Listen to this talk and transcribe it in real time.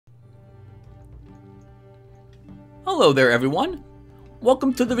Hello there everyone!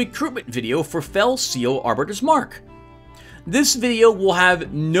 Welcome to the recruitment video for Fel Seal Arbiter's Mark. This video will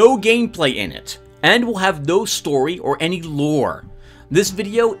have no gameplay in it, and will have no story or any lore. This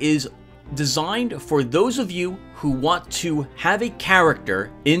video is designed for those of you who want to have a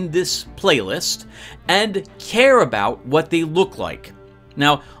character in this playlist and care about what they look like.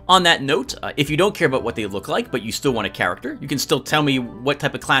 Now, on that note, if you don't care about what they look like, but you still want a character, you can still tell me what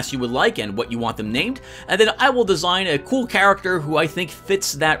type of class you would like and what you want them named, and then I will design a cool character who I think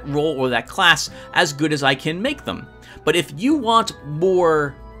fits that role or that class as good as I can make them. But if you want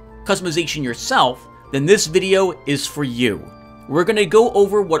more customization yourself, then this video is for you. We're going to go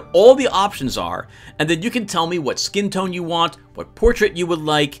over what all the options are, and then you can tell me what skin tone you want, what portrait you would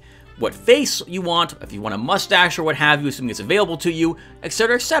like, what face you want, if you want a mustache or what have you, assuming it's available to you,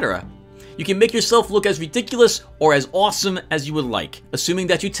 etc, etc. You can make yourself look as ridiculous or as awesome as you would like, assuming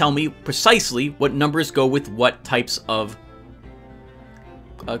that you tell me precisely what numbers go with what types of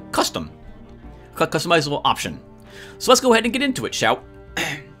customizable option. So let's go ahead and get into it, shall we?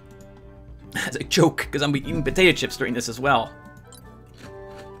 That's a joke, because I'm eating potato chips during this as well.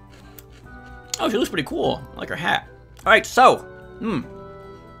 Oh, she looks pretty cool. I like her hat. Alright, so,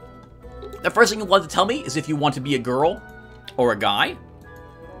 the first thing you want to tell me is if you want to be a girl or a guy.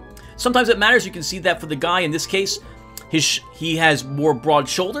 Sometimes it matters. You can see that for the guy in this case, he has more broad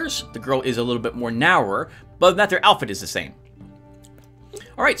shoulders. The girl is a little bit more narrower, but other than that, their outfit is the same.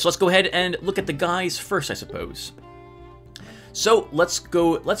 All right, so let's go ahead and look at the guys first, I suppose. So let's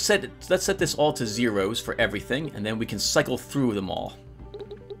set this all to zeros for everything, and then we can cycle through them all.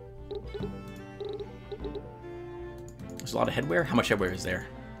 There's a lot of headwear. How much headwear is there?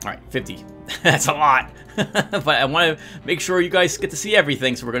 All right, 50. That's a lot. But I want to make sure you guys get to see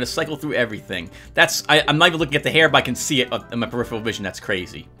everything, so we're going to cycle through everything. I'm not even looking at the hair, but I can see it in my peripheral vision. That's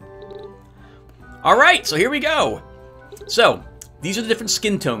crazy. All right, so here we go. So these are the different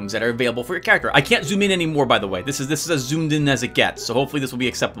skin tones that are available for your character. I can't zoom in anymore, by the way. This is as zoomed in as it gets, so hopefully this will be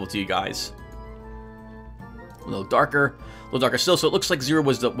acceptable to you guys. A little darker still. So it looks like 0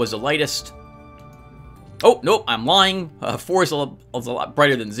 was the lightest. Oh, nope, I'm lying. 4 is a lot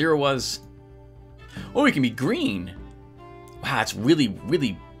brighter than 0 was. Oh, it can be green. Wow, that's really,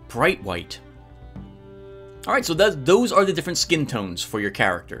 really bright white. All right, so those are the different skin tones for your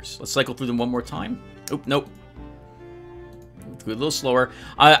characters. Let's cycle through them one more time. Oh, nope. Go a little slower.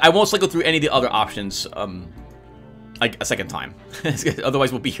 I won't cycle through any of the other options like a second time.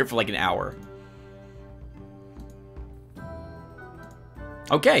 Otherwise, we'll be here for like an hour.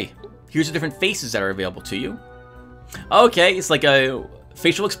 Okay. Here's the different faces that are available to you. Okay, it's like a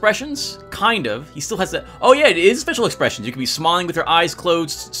facial expressions, kind of. He still has that. Oh yeah, it is facial expressions. You can be smiling with your eyes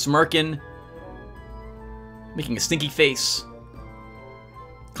closed, smirking, making a stinky face,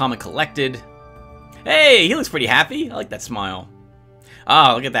 calm and collected. Hey, he looks pretty happy. I like that smile.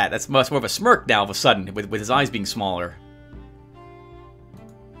 Oh, look at that. That's much more of a smirk now all of a sudden, with his eyes being smaller.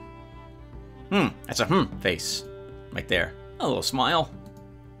 That's a face right there. A little smile.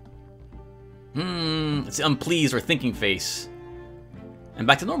 It's the unpleased or thinking face. And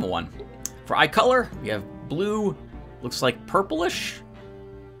back to normal one. For eye color, we have blue, looks like purplish.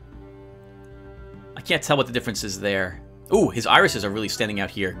 I can't tell what the difference is there. Ooh, his irises are really standing out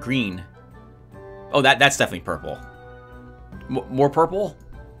here. Green. Oh, that's definitely purple. More purple?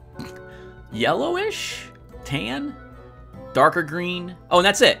 Yellowish? Tan? Darker green? Oh, and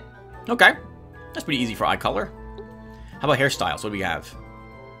that's it. Okay. That's pretty easy for eye color. How about hairstyles? What do we have?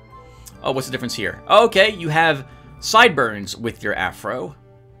 Oh, what's the difference here? Okay, you have sideburns with your afro.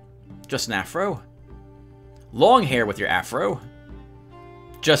 Just an afro. Long hair with your afro.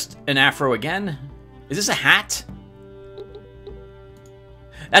 Just an afro again. Is this a hat?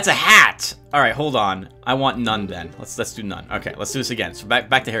 That's a hat! Alright, hold on. I want none then. Let's do none. Okay, let's do this again. So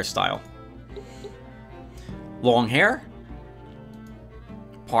back to hairstyle. Long hair.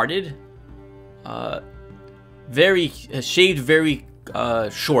 Parted. Shaved very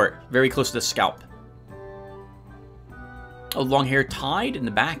short, very close to the scalp. Oh, long hair tied in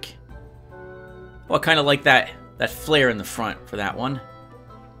the back. Well, I kind of like that flare in the front for that one.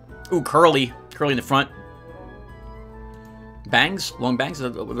 Ooh, curly in the front. Bangs, long bangs. Are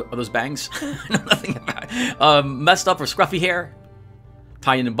those bangs? I know nothing about it. Messed up or scruffy hair,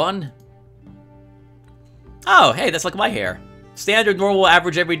 tied in a bun. Oh, hey, that's like my hair. Standard, normal,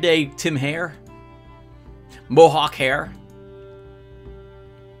 average, everyday Tim hair. Mohawk hair.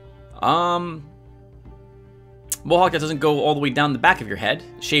 Mohawk that doesn't go all the way down the back of your head.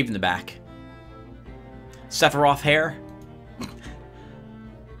 Shaved in the back. Sephiroth hair.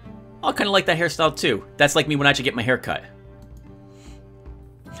 I kind of like that hairstyle too. That's like me when I actually get my hair cut.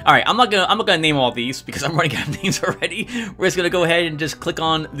 Alright, I'm not gonna name all these because I'm running out of names already. We're just gonna go ahead and just click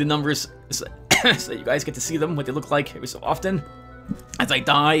on the numbers so you guys get to see them, what they look like every so often as I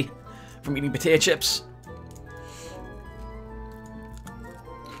die from eating potato chips.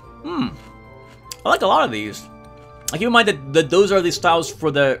 I like a lot of these. I keep in mind that those are the styles for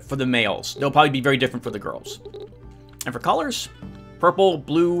the males. They'll probably be very different for the girls. And for colors, purple,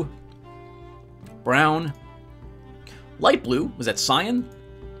 blue, brown, light blue, was that cyan?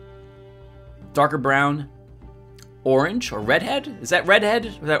 Darker brown, orange, or redhead? Is that redhead? Or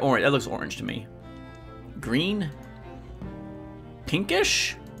is that orange? That looks orange to me. Green,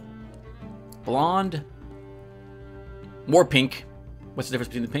 pinkish, blonde, more pink. What's the difference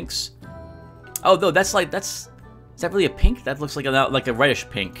between the pinks? Oh, no, is that really a pink? That looks like a reddish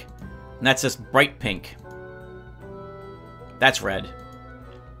pink. And that's just bright pink. That's red.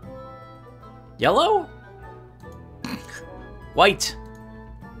 Yellow? White.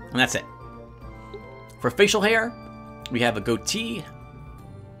 And that's it. For facial hair, we have a goatee.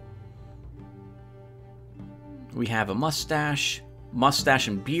 We have a mustache. Mustache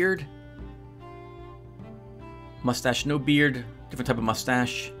and beard. Mustache, no beard. Different type of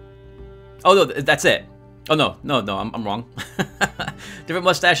mustache. Oh, no, that's it. Oh, no, I'm wrong. Different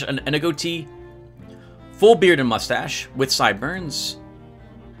mustache and a goatee. Full beard and mustache with sideburns.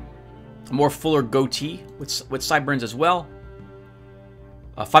 A more fuller goatee with sideburns as well.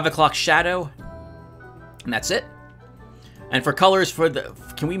 A 5 o'clock shadow. And that's it. And for colors,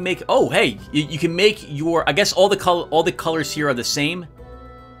 can we make? Oh, hey, you can make your. I guess all the colors here are the same.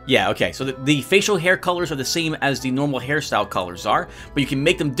 Yeah, okay. So the facial hair colors are the same as the normal hairstyle colors are, but you can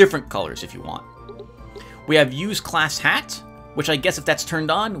make them different colors if you want. We have use class hat, which I guess if that's turned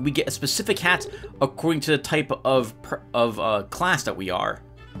on, we get a specific hat according to the type of class that we are.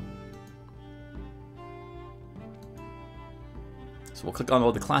 So we'll click on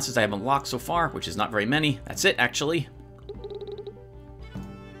all the classes I have unlocked so far, which is not very many. That's it, actually.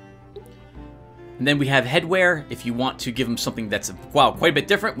 And then we have headwear. If you want to give them something that's, wow, quite a bit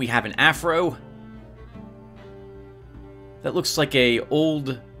different, we have an afro. That looks like a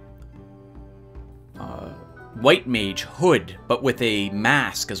old white mage hood, but with a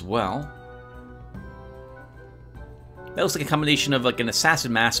mask as well. That looks like a combination of like an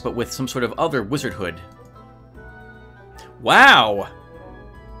assassin mask, but with some sort of other wizard hood. Wow,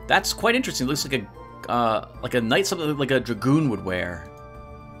 that's quite interesting. It looks like a knight, something like a dragoon would wear.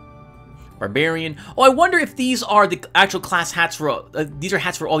 Barbarian. Oh, I wonder if these are the actual class hats for. These are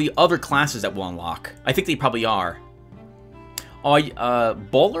hats for all the other classes that we'll unlock. I think they probably are. Oh,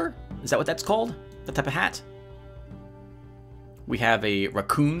 bowler? Is that what that's called? That type of hat? We have a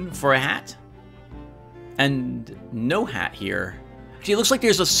raccoon for a hat, and no hat here. Actually, it looks like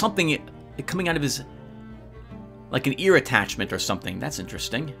there's something coming out of his. Like an ear attachment or something. That's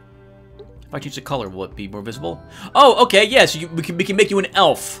interesting. If I change the color, will it be more visible? Oh, okay, yes, we can make you an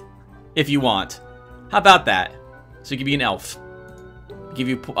elf if you want. How about that? So you can be an elf. Give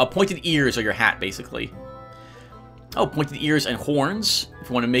you pointed ears or your hat, basically. Oh, pointed ears and horns. If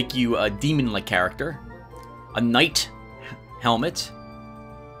you want to make you a demon-like character. A knight helmet.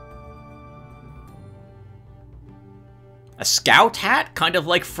 A scout hat, kind of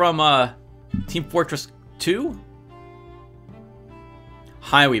like from Team Fortress 2.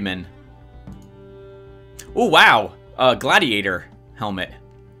 Highwayman. Oh, wow. Gladiator helmet.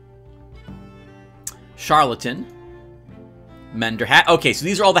 Charlatan. Mender hat. Okay, so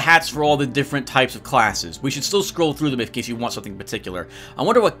these are all the hats for all the different types of classes. We should still scroll through them in case you want something particular. I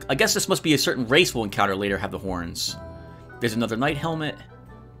wonder what... I guess this must be a certain race we'll encounter later have the horns. There's another knight helmet.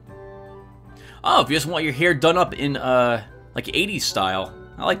 Oh, if you just want your hair done up in, like 80s style.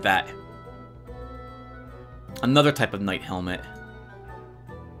 I like that. Another type of knight helmet.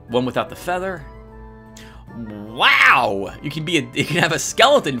 One without the feather. Wow! You can have a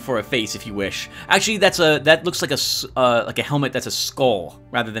skeleton for a face if you wish. Actually, that looks like a helmet that's a skull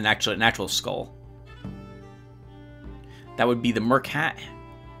rather than actually an actual skull. That would be the merc hat.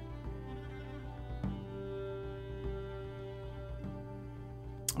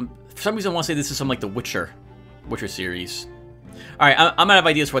 For some reason, I want to say this is some like the Witcher series. All right, I'm out of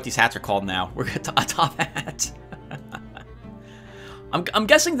ideas for what these hats are called now. We're at a top hat. I'm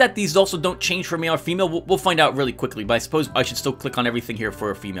guessing that these also don't change for male or female. We'll find out really quickly, but I suppose I should still click on everything here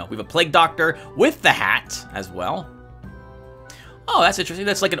for a female. We have a plague doctor with the hat as well. Oh, that's interesting.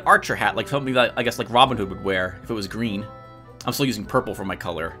 That's like an archer hat, like something that I guess like Robin Hood would wear if it was green. I'm still using purple for my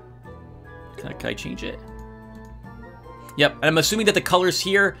color. Can I change it? Yep, and I'm assuming that the colors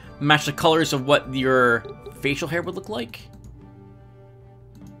here match the colors of what your facial hair would look like.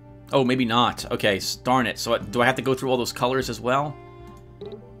 Oh, maybe not. Okay, darn it. So do I have to go through all those colors as well?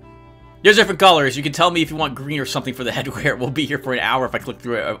 There's different colors. You can tell me if you want green or something for the headwear. We'll be here for an hour if I click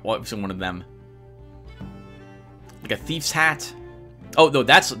through one of them. Like a thief's hat. Oh, no,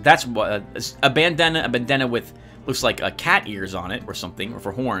 that's a bandana. A bandana with, looks like cat ears on it or something, or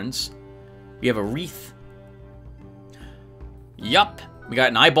for horns. We have a wreath. Yup. We got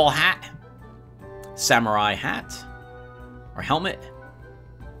an eyeball hat. Samurai hat. Or helmet.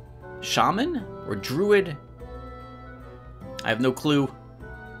 Shaman? Or druid? I have no clue.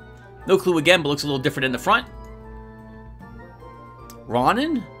 No clue again, but looks a little different in the front.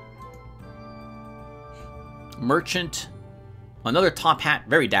 Ronin? Merchant. Another top hat.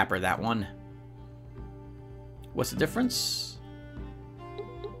 Very dapper, that one. What's the difference?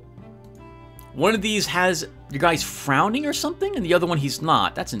 One of these has your guy's frowning or something, and the other one he's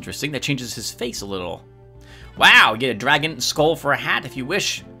not. That's interesting. That changes his face a little. Wow, you get a dragon skull for a hat if you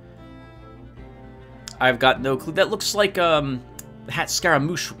wish. I've got no clue. That looks like the hat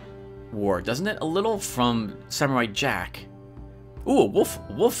Scaramouche wore, doesn't it? A little from Samurai Jack. Ooh, wolf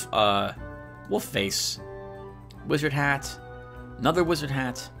face. Wizard hat. Another wizard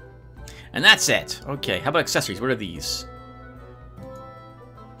hat. And that's it. Okay, how about accessories? What are these?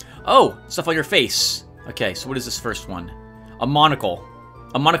 Oh, stuff on your face. Okay, so what is this first one? A monocle.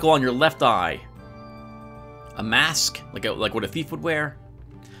 A monocle on your left eye. A mask, like what a thief would wear.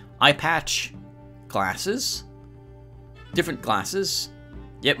 Eye patch. Glasses. Different glasses.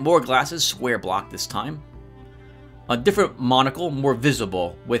 Yep, more glasses. Square block this time. A different monocle, more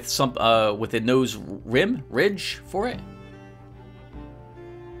visible, with some with a nose ridge for it.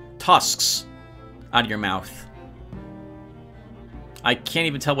 Tusks out of your mouth. I can't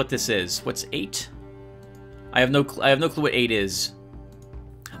even tell what this is. What's 8? I have no clue what 8 is.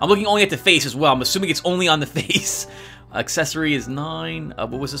 I'm looking only at the face as well. I'm assuming it's only on the face. Accessory is 9.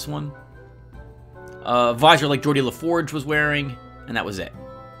 What was this one? Visor like Geordie LaForge was wearing, and that was it.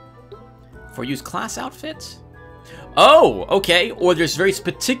 For use class outfit? Oh, okay. Or there's very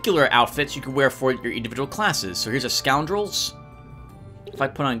particular outfits you can wear for your individual classes. So here's a scoundrels. If I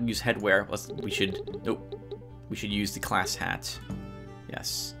put on use headwear, we should use the class hat.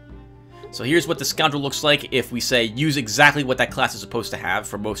 Yes. So here's what the scoundrel looks like if we say use exactly what that class is supposed to have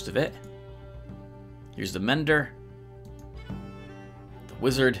for most of it. Here's the mender, the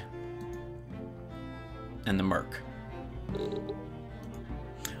wizard, and the merc.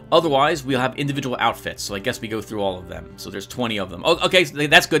 Otherwise, we'll have individual outfits, so I guess we go through all of them. So there's 20 of them. Oh, okay, so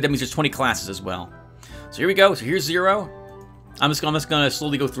that's good. That means there's 20 classes as well. So here we go. So here's 0. I'm just gonna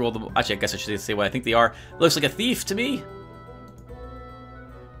slowly go through all the... Actually, I guess I should say what I think they are. Looks like a thief to me.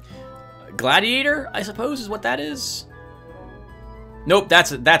 Gladiator, I suppose, is what that is. Nope,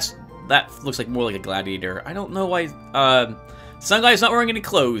 that looks like more like a gladiator. I don't know why. Some guy's not wearing any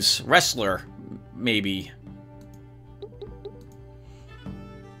clothes. Wrestler, maybe.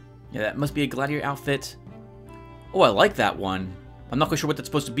 Yeah, that must be a gladiator outfit. Oh, I like that one. I'm not quite sure what that's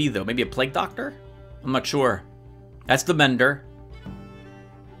supposed to be, though. Maybe a plague doctor? I'm not sure. That's the mender.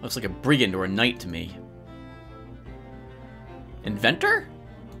 Looks like a brigand or a knight to me. Inventor?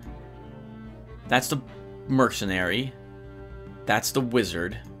 That's the mercenary. That's the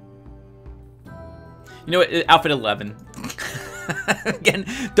wizard. You know what? Outfit 11. Again,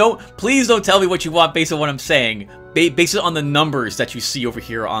 please don't tell me what you want based on what I'm saying. Base it on the numbers that you see over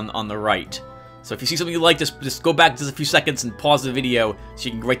here on the right. So if you see something you like, just go back just a few seconds and pause the video so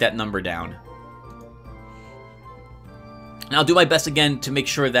you can write that number down. And I'll do my best again to make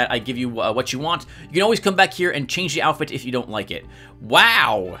sure that I give you what you want. You can always come back here and change the outfit if you don't like it.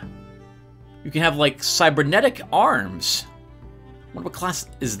 Wow! You can have, like, cybernetic arms. What class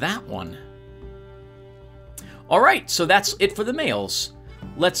is that one? Alright, so that's it for the males.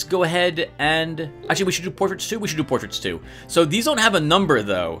 Let's go ahead and... Actually, we should do portraits too? We should do portraits too. So these don't have a number,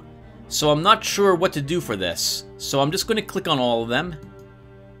 though. So I'm not sure what to do for this. So I'm just going to click on all of them.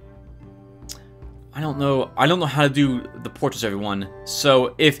 I don't know how to do the portraits, everyone.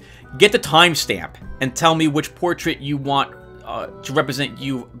 So get the timestamp and tell me which portrait you want to represent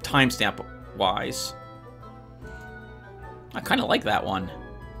you timestamp-wise. I kind of like that one.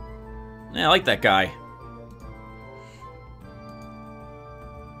 Yeah, I like that guy.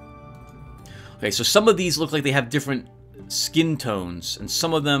 Okay, so some of these look like they have different skin tones, and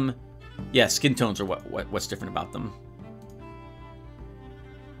some of them, yeah, skin tones are what's different about them.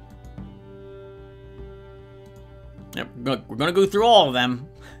 Yep, we're gonna go through all of them.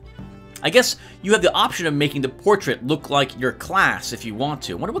 I guess you have the option of making the portrait look like your class if you want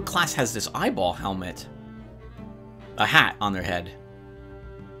to. I wonder what class has this eyeball helmet. A hat on their head.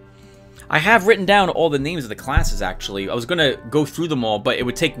 I have written down all the names of the classes, actually. I was going to go through them all, but it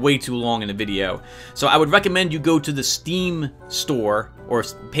would take way too long in a video. So I would recommend you go to the Steam store or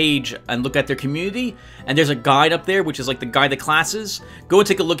page and look at their community. And there's a guide up there, which is like the guide to classes. Go and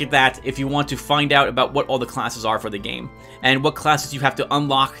take a look at that if you want to find out about what all the classes are for the game. And what classes you have to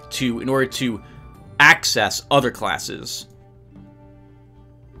unlock in order to access other classes.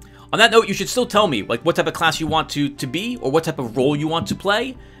 On that note, you should still tell me like what type of class you want to be or what type of role you want to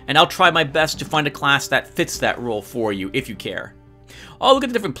play. And I'll try my best to find a class that fits that role for you, if you care. Oh, look at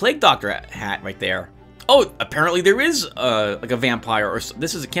the different Plague Doctor hat right there. Oh, apparently there is, like a vampire, or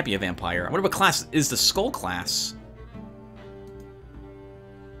it can't be a vampire. I wonder what class is the Skull class.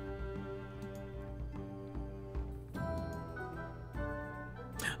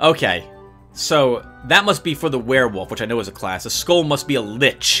 Okay, so that must be for the Werewolf, which I know is a class. The Skull must be a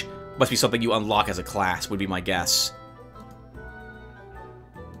Lich. Must be something you unlock as a class, would be my guess.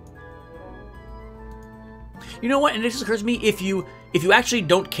 You know what, and it just occurs to me, if you actually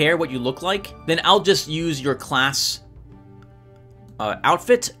don't care what you look like, then I'll just use your class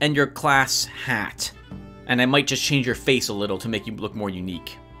outfit and your class hat. And I might just change your face a little to make you look more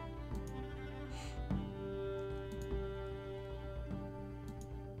unique.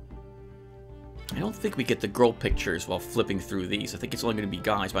 I don't think we get the girl pictures while flipping through these. I think it's only going to be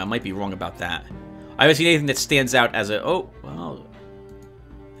guys, but I might be wrong about that. I haven't seen anything that stands out as a... Oh, well,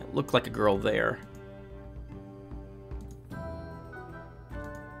 that looked like a girl there.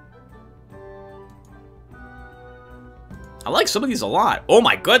 I like some of these a lot. Oh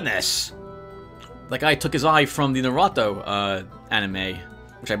my goodness! That guy took his eye from the Naruto anime,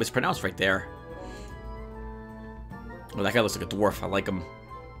 which I mispronounced right there. Oh, that guy looks like a dwarf. I like him.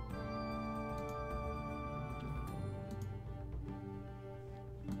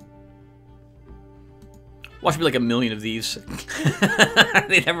 Watch me like a million of these.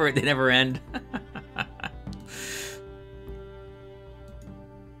 They never end.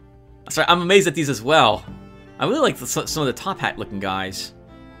 Sorry, I'm amazed at these as well. I really like some of the top hat looking guys.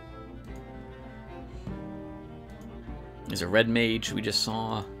 There's a red mage we just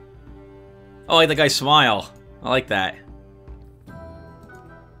saw. Oh, I like the guy's smile. I like that.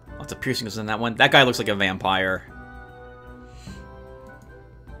 Lots of piercings in that one. That guy looks like a vampire.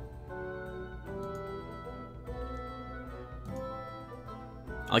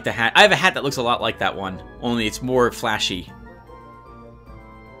 I like the hat. I have a hat that looks a lot like that one, only it's more flashy.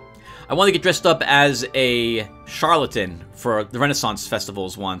 I wanted to get dressed up as a charlatan for the Renaissance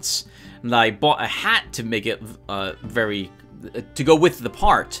festivals once, and I bought a hat to make it to go with the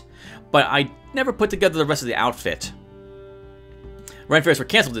part, but I never put together the rest of the outfit. Ren fairs were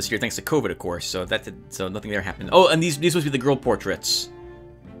canceled this year thanks to COVID, of course, so nothing there happened. Oh, and these must be the girl portraits.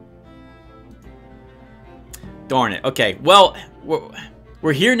 Darn it. Okay, well,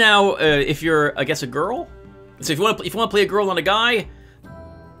 we're here now. If you're, I guess, a girl. So if you want to play a girl and a guy.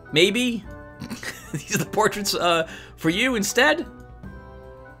 Maybe? These are the portraits for you instead?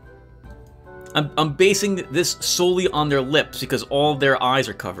 I'm basing this solely on their lips because all their eyes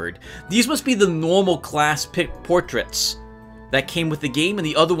are covered. These must be the normal class portraits that came with the game, and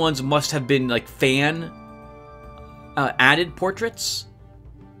the other ones must have been like fan added portraits.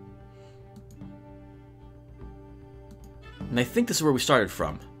 And I think this is where we started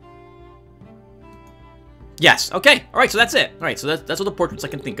from. Yes, okay, alright, so that's it. Alright, so that's all the portraits I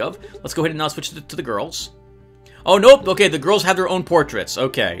can think of. Let's go ahead and now switch to the girls. Oh, nope, okay, the girls have their own portraits.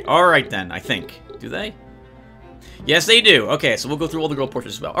 Okay, alright then, I think. Do they? Yes, they do. Okay, so we'll go through all the girl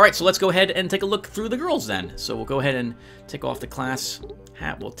portraits as well. Alright, so let's go ahead and take a look through the girls then. So we'll go ahead and take off the class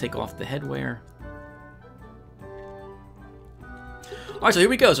hat. We'll take off the headwear. Alright, so here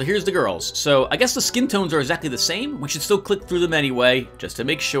we go. So here's the girls. So I guess the skin tones are exactly the same. We should still click through them anyway, just to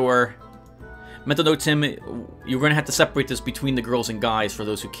make sure. Mental note, Tim, you're going to have to separate this between the girls and guys for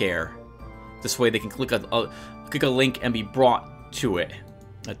those who care. This way they can click a link and be brought to it,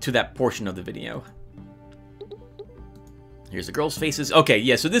 to that portion of the video. Here's the girls' faces. Okay,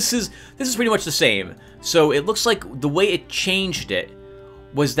 yeah, so this is pretty much the same. So it looks like the way it changed it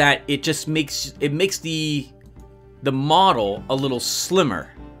was that it just makes the model a little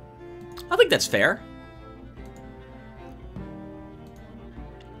slimmer. I think that's fair.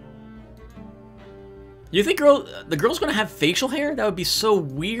 You think the girl's gonna have facial hair? That would be so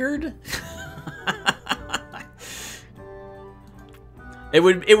weird. A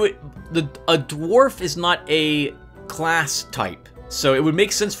dwarf is not a class type, so it would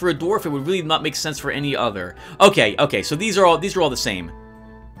make sense for a dwarf. It would really not make sense for any other. Okay, so these are all the same.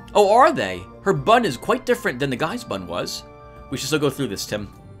 Oh, are they? Her bun is quite different than the guy's bun was. We should still go through this,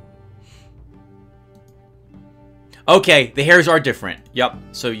 Tim. Okay, the hairs are different. Yep.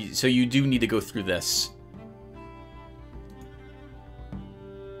 So you do need to go through this.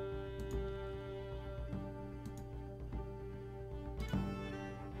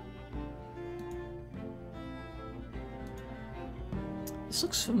 This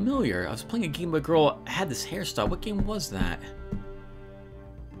looks familiar. I was playing a game where a girl had this hairstyle. What game was that?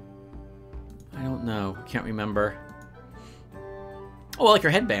 I don't know. Can't remember. Oh, I like her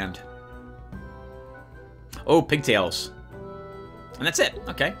headband. Oh, pigtails. And that's it.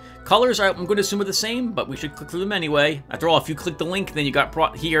 Okay. Colors, I'm going to assume are the same, but we should click through them anyway. After all, if you click the link, then you got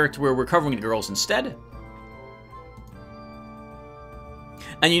brought here to where we're covering the girls instead.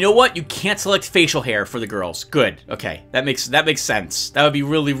 And you know what? You can't select facial hair for the girls. Good. Okay. That makes sense. That would be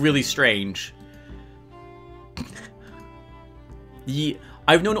really, really strange.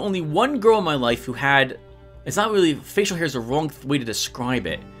 I've known only one girl in my life who had... It's not really... Facial hair is the wrong way to describe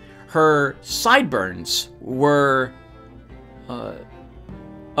it. Her sideburns were...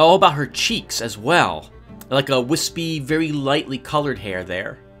 all about her cheeks as well. Like a wispy, very lightly colored hair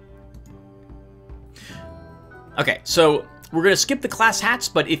there. Okay, so... We're going to skip the class hats,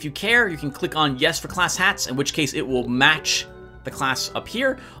 but if you care, you can click on yes for class hats, in which case it will match the class up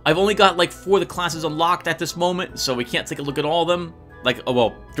here. I've only got like 4 of the classes unlocked at this moment, so we can't take a look at all of them, like, oh,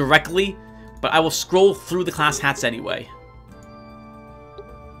 well, directly, but I will scroll through the class hats anyway.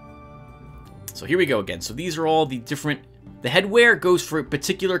 So here we go again. So these are all the different... The headwear goes for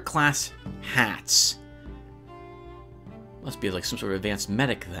particular class hats. Must be like some sort of advanced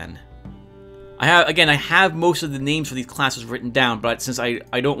medic then. I have most of the names for these classes written down, but since I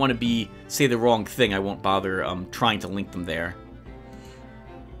don't want to say the wrong thing, I won't bother trying to link them there.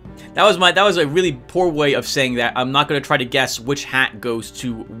 That was a really poor way of saying that. I'm not going to try to guess which hat goes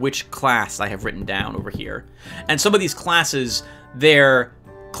to which class I have written down over here. And some of these classes, they're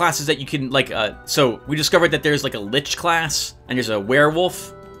classes that you can like. So we discovered that there's like a lich class and there's a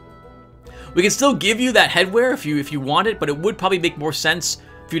werewolf. We can still give you that headwear if you want it, but it would probably make more sense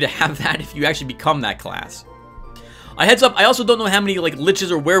for you to have that if you actually become that class. A heads up, I also don't know how many like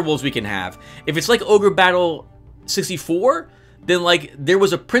liches or werewolves we can have. If it's like Ogre Battle 64, then like there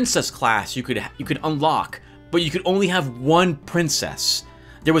was a princess class you could unlock, but you could only have one princess.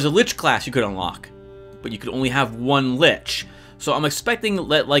 There was a lich class you could unlock, but you could only have one lich. So I'm expecting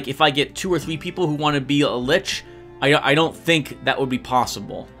that like if I get 2 or 3 people who want to be a lich, I don't think that would be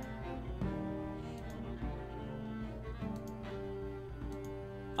possible.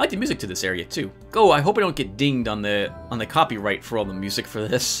 I like the music to this area too. Go! I hope I don't get dinged on the copyright for all the music for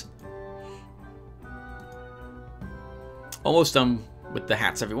this. Almost done with the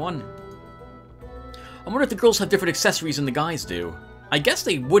hats, everyone. I wonder if the girls have different accessories than the guys do. I guess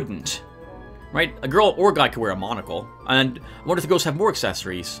they wouldn't, right? A girl or a guy could wear a monocle, and I wonder if the girls have more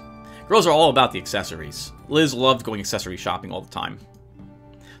accessories. Girls are all about the accessories. Liz loved going accessory shopping all the time.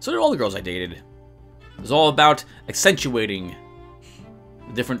 So did all the girls I dated. It was all about accentuating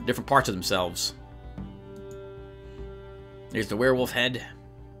different parts of themselves. There's the werewolf head.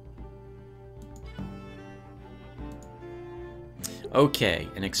 Okay,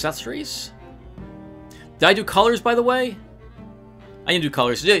 and accessories. Did I do colors, by the way? I didn't do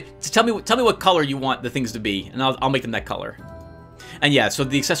colors. Just tell me what color you want the things to be, and I'll make them that color. And yeah, so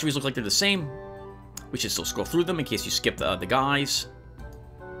the accessories look like they're the same. We should still scroll through them in case you skip the guys.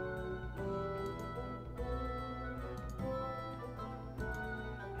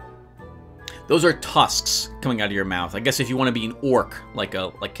 Those are tusks coming out of your mouth. I guess if you want to be an orc, like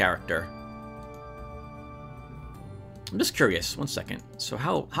character. I'm just curious. One second. So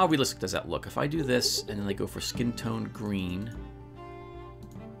how realistic does that look? If I do this and then I go for skin tone green.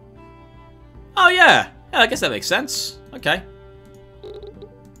 Oh yeah. Yeah, I guess that makes sense. Okay.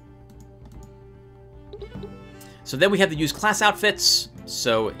 So then we have to use class outfits.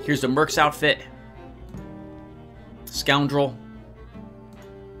 So here's the Merc's outfit. Scoundrel.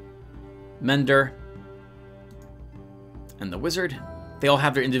 Mender, and the Wizard. They all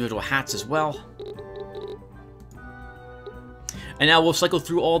have their individual hats as well. And now we'll cycle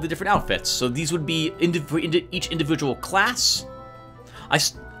through all the different outfits. So these would be for each individual class.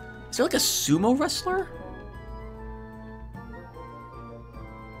 Is there like a sumo wrestler?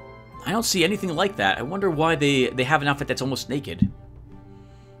 I don't see anything like that. I wonder why they have an outfit that's almost naked.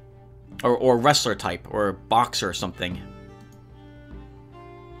 Or wrestler type, or boxer or something.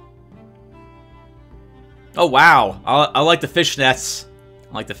 Oh, wow. I like the fishnets.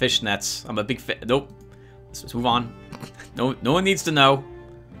 I like the fishnets. I'm a big fan. Nope. Let's move on. No one needs to know.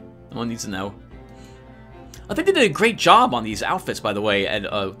 No one needs to know. I think they did a great job on these outfits, by the way, and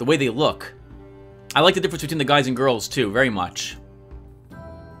the way they look. I like the difference between the guys and girls, too, very much.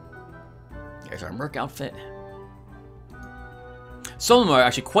 There's our Merc outfit. Some of them are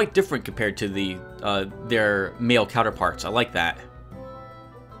actually quite different compared to their male counterparts. I like that.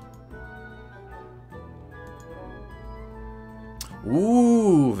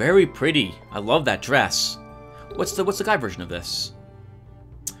 Ooh, very pretty. I love that dress. What's the guy version of this?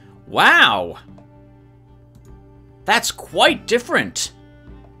 Wow! That's quite different.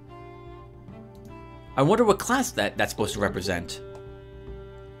 I wonder what class that's supposed to represent.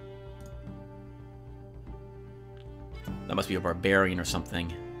 That must be a barbarian or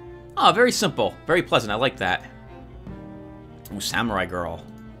something. Ah, very simple. Very pleasant. I like that. Ooh, samurai girl.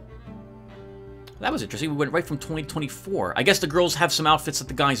 That was interesting. We went right from 2024. I guess the girls have some outfits that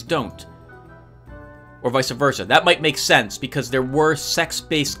the guys don't. Or vice versa. That might make sense, because there were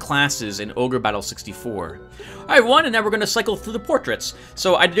sex-based classes in Ogre Battle 64. Alright, everyone, and now we're going to cycle through the portraits.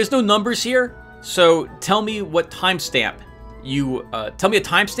 So, there's no numbers here, so tell me what timestamp you... tell me a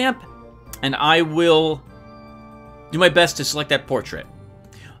timestamp, and I will do my best to select that portrait.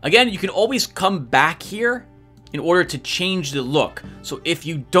 Again, you can always come back here in order to change the look. So if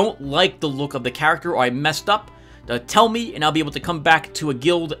you don't like the look of the character, or I messed up, tell me, and I'll be able to come back to a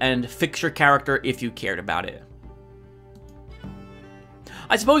guild and fix your character if you cared about it.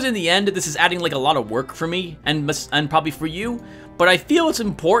 I suppose in the end, this is adding like a lot of work for me, and probably for you, but I feel it's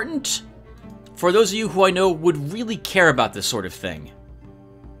important for those of you who I know would really care about this sort of thing.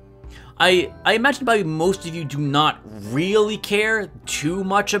 I imagine probably most of you do not really care too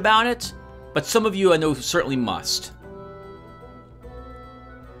much about it, but some of you I know certainly must.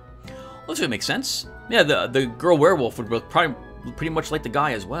 Looks like it makes sense. Yeah, the girl werewolf would look probably pretty much like the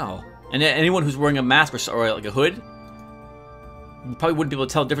guy as well. And anyone who's wearing a mask or like a hood, you probably wouldn't be able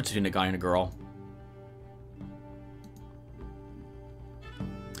to tell the difference between a guy and a girl.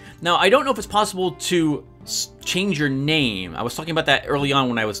 Now, I don't know if it's possible to change your name. I was talking about that early on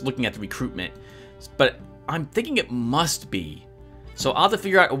when I was looking at the recruitment, but I'm thinking it must be. So I'll have to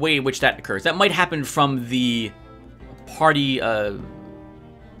figure out a way in which that occurs. That might happen from the party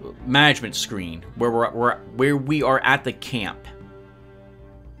management screen where we are at the camp.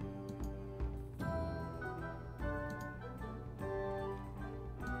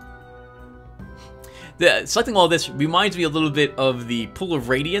 Selecting all this reminds me a little bit of the Pool of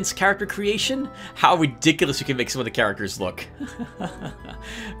Radiance character creation. How ridiculous you can make some of the characters look.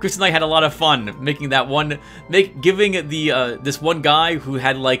 Chris and I had a lot of fun making that one, giving the this one guy who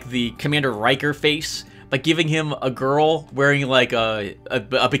had like the Commander Riker face, by giving him a girl wearing like a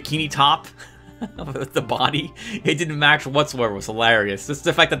bikini top with the body. It didn't match whatsoever. It was hilarious. Just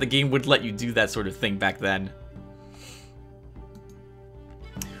the fact that the game would let you do that sort of thing back then.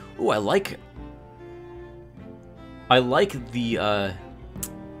 Ooh, I like the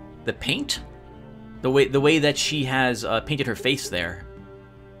paint, the way that she has painted her face there.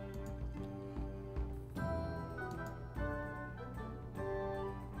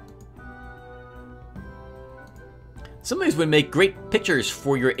 Some of these would make great pictures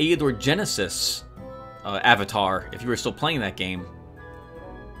for your Aeodor Genesis avatar if you were still playing that game.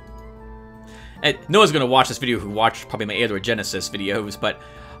 And no one's gonna watch this video who watched probably my Aeodor Genesis videos, but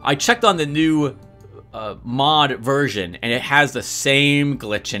I checked on the new mod version, and it has the same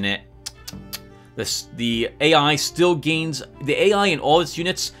glitch in it. The AI still gains, the AI in all its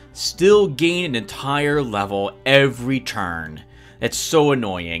units still gain an entire level every turn. It's so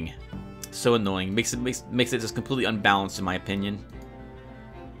annoying. So annoying. Makes it just completely unbalanced in my opinion.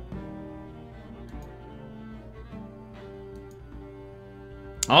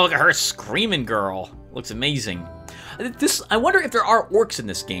 Oh, look at her screaming girl. Looks amazing. I wonder if there are orcs in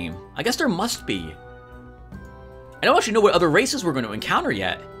this game. I guess there must be. I don't actually know what other races we're going to encounter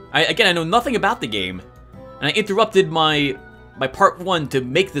yet. Again, I know nothing about the game, and I interrupted my part 1 to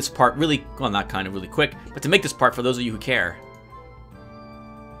make this part really, well, not kind of really quick, but to make this part for those of you who care.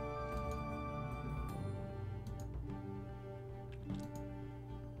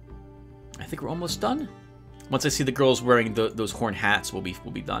 I think we're almost done. Once I see the girls wearing those horn hats, we'll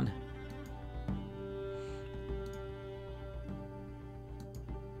be done.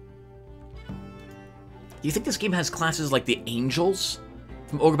 Do you think this game has classes like the Angels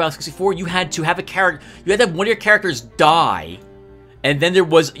from Ogre Battle 64? You had to have a character, you had to have one of your characters die, and then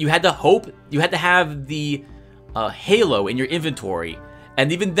you had to have the halo in your inventory,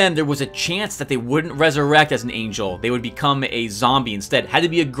 and even then there was a chance that they wouldn't resurrect as an angel. They would become a zombie instead. Had to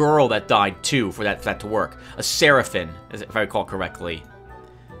be a girl that died too for that to work. A Seraphim, if I recall correctly.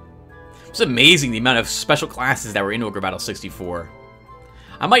 It's amazing the amount of special classes that were in Ogre Battle 64.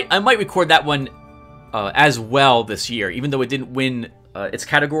 I might record that one as well this year, even though it didn't win its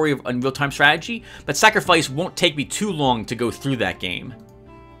category of real-time strategy, but Sacrifice won't take me too long to go through that game.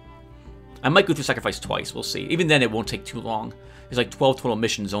 I might go through Sacrifice twice, we'll see. Even then, it won't take too long. There's like 12 total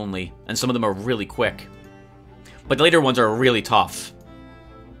missions only, and some of them are really quick. But the later ones are really tough.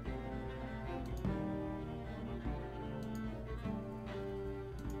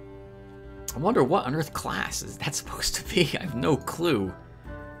 I wonder what on earth class is that supposed to be? I have no clue.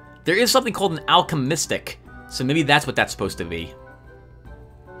 There is something called an alchemistic, so maybe that's what that's supposed to be.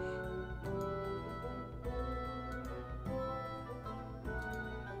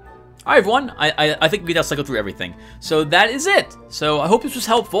 Alright everyone, I think we got to cycle through everything. So that is it. So I hope this was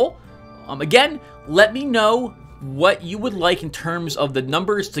helpful. Again, let me know what you would like in terms of the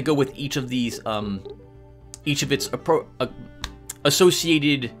numbers to go with each of these, each of its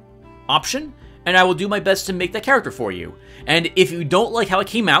associated option, and I will do my best to make that character for you. And if you don't like how it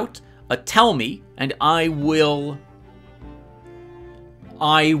came out, tell me, and I will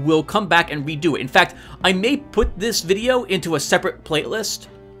come back and redo it. In fact, I may put this video into a separate playlist,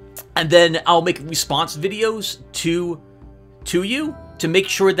 and then I'll make response videos to you to make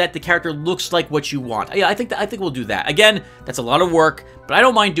sure that the character looks like what you want. Yeah, I think we'll do that. Again, that's a lot of work, but I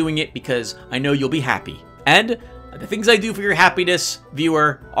don't mind doing it because I know you'll be happy. And the things I do for your happiness,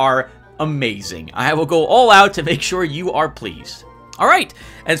 viewer, are amazing. I will go all out to make sure you are pleased. Alright,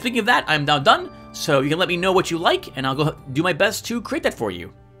 and speaking of that, I'm now done, so you can let me know what you like, and I'll go do my best to create that for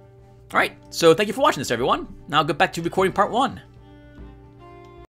you. Alright, so thank you for watching this, everyone. Now I'll get back to recording part 1.